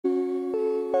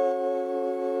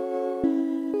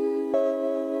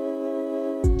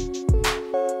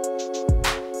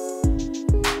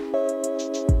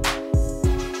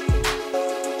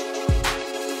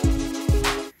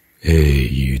Hey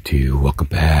YouTube, welcome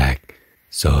back.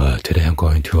 So today I'm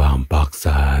going to unbox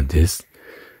this.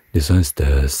 This one's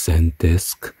the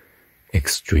SanDisk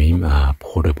Extreme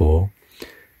Portable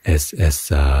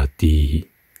SSD.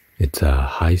 It's a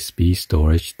high-speed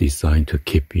storage designed to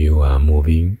keep you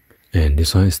moving. And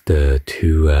this one is the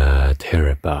 2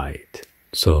 terabyte.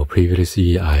 So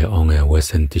previously I owned a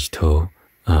Western Digital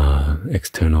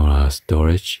external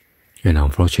storage, and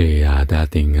unfortunately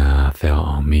that thing fell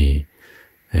on me.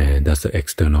 And that's the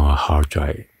external hard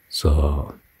drive.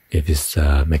 So if it's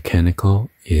mechanical,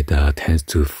 it tends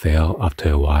to fail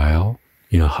after a while.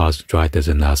 You know, hard drive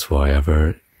doesn't last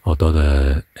forever, although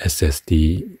the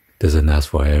SSD doesn't last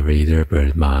forever either,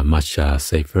 but much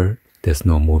safer. There's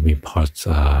no moving parts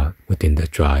within the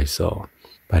drive. So,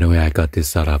 by the way, I got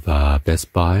this out of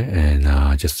Best Buy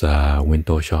and just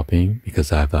window shopping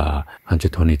because I have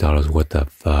 $120 worth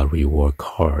of reward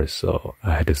cards, so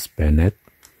I had to spend it.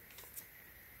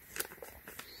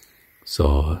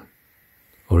 So,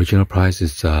 original price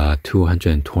is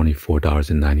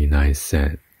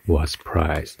 $224.99 was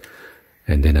price,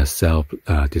 and then a sale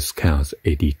discount is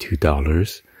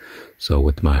 $82. So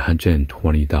with my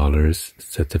 $120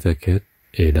 certificate,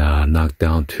 it knocked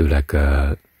down to like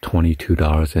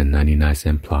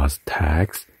 $22.99 plus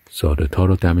tax. So the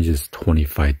total damage is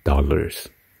 $25,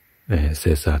 and it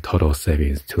says total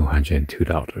savings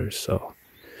 $202. So,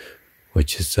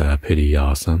 which is pretty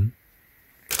awesome.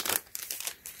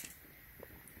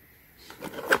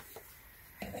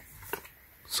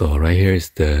 So right here is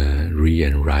the read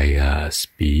and write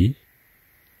speed.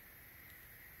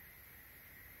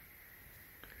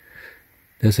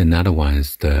 There's another one,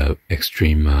 is the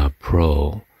Extreme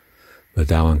Pro, but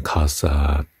that one costs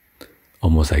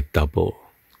almost like double.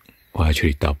 Well,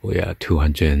 actually double, yeah,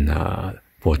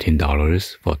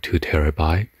 $214 for 2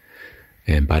 terabyte.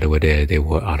 And by the way, they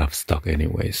were out of stock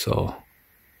anyway, so.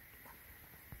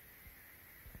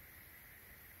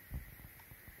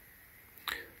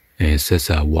 And it says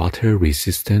water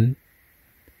resistant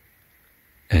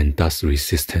and dust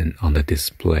resistant on the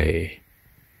display.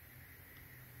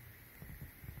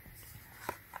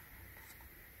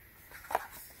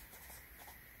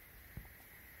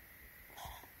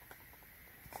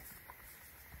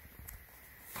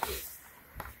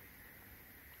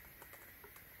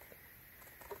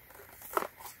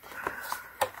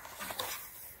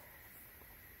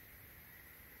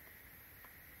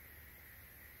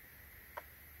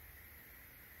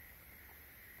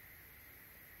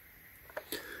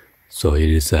 So it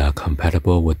is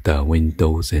compatible with the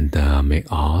Windows and the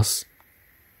Mac OS.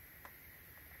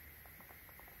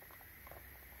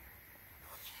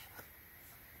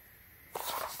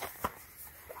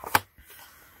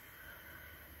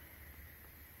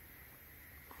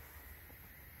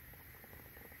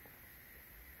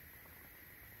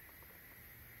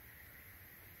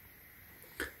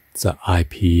 It's a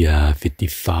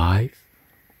IP55.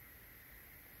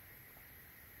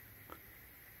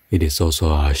 It is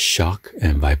also shock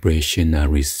and vibration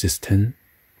resistant.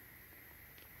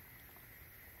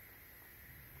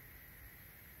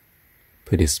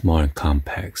 Pretty small and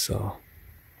compact, so.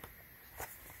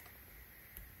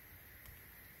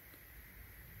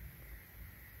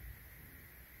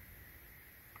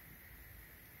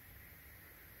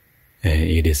 And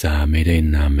it is made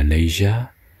in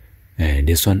Malaysia, and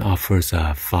this one offers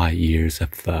 5 years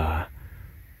of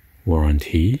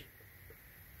warranty.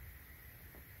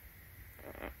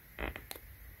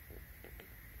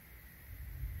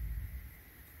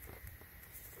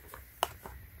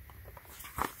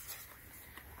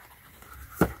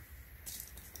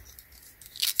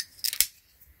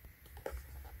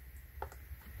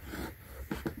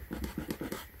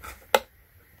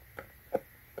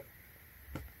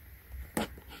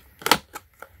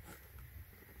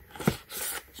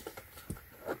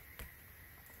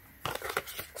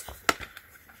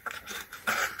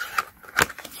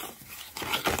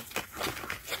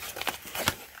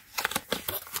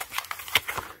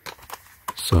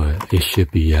 So it should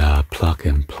be plug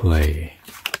and play.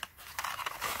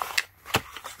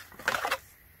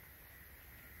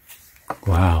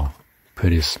 Wow,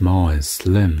 pretty small and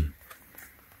slim.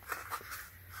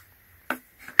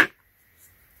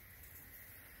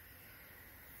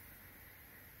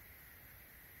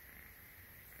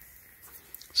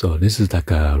 So this is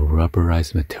like a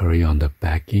rubberized material on the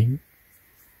backing.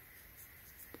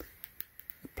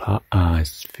 It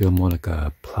feels more like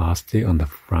a plastic on the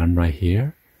front right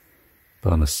here,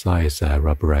 but on the side is a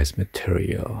rubberized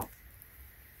material.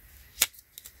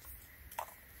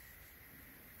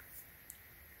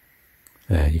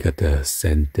 And you got the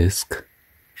SanDisk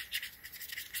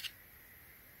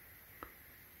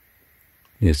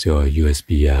There's your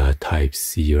USB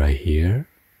Type-C right here.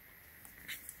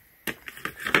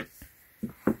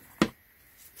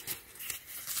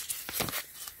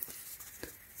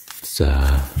 It's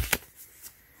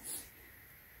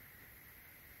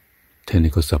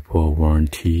technical support,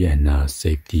 warranty, and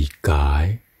safety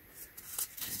guide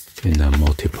in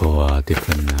multiple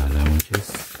different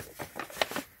languages.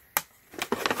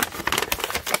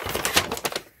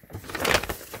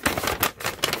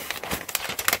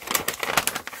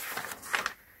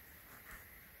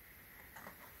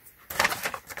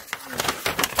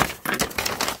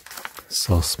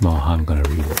 So small, how I'm gonna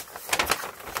read it.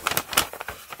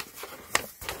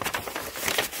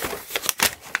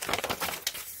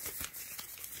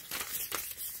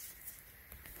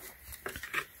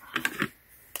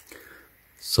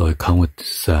 So it comes with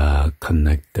these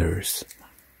connectors.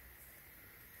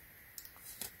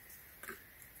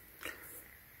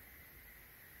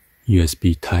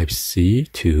 USB Type-C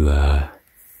to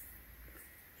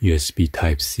USB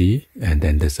Type-C, and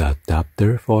then there's an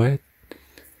adapter for it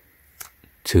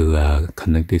to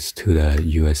connect this to the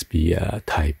USB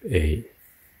Type-A.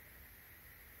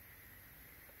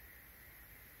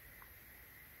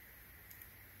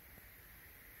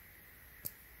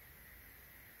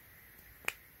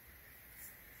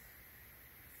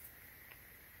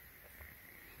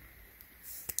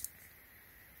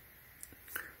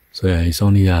 So yeah, it's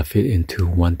only fit into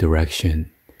one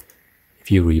direction.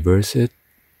 If you reverse it,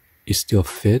 it still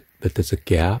fit, but there's a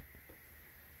gap.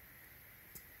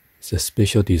 It's a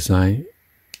special design.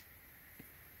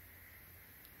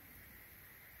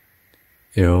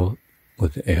 Arrow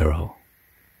with arrow.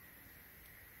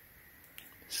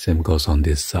 Same goes on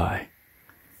this side.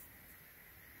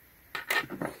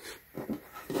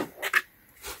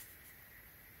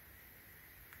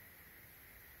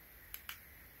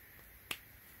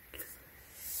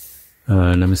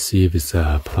 Let me see if it's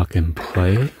a plug and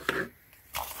play.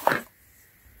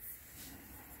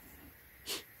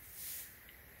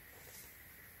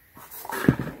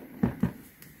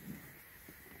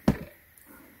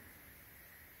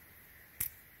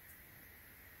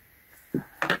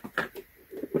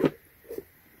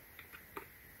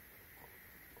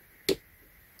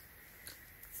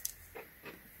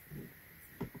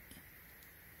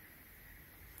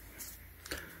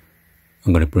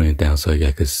 I'm going to bring it down so you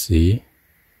guys can see.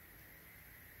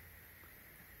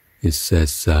 It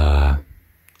says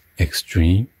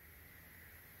extreme.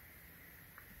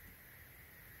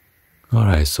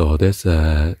 Alright, so there's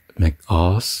a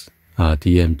MacOS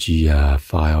DMG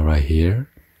file right here,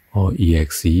 or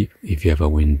exe if you have a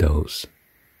Windows.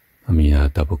 Let me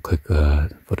double click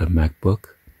for the MacBook.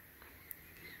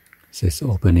 It says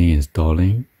opening,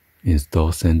 installing,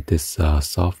 install SanDisk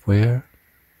software.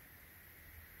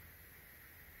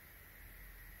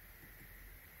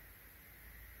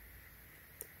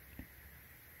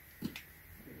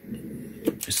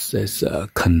 It says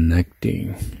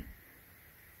connecting.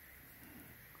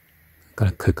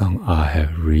 Gotta click on I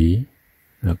have read,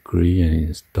 agree, and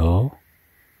install.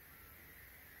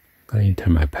 Gotta enter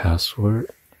my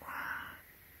password.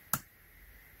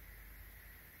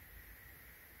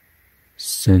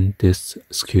 SanDisk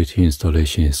security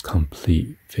installation is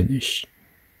complete, finished.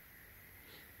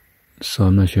 So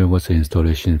I'm not sure what's the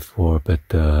installation for, but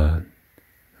let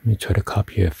me try to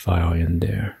copy a file in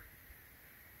there.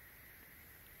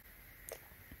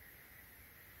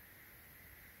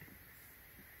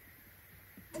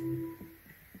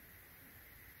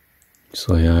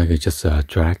 So yeah, I could just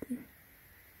drag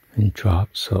and drop.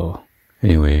 So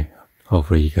anyway,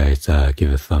 hopefully you guys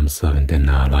give a thumbs up and then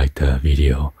like the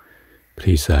video.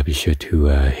 Please be sure to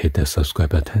hit the subscribe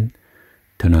button,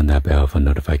 turn on that bell for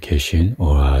notification,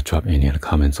 or drop any other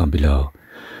comments on below.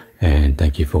 And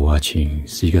thank you for watching.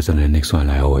 See you guys on the next one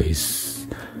like always.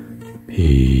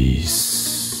 Peace.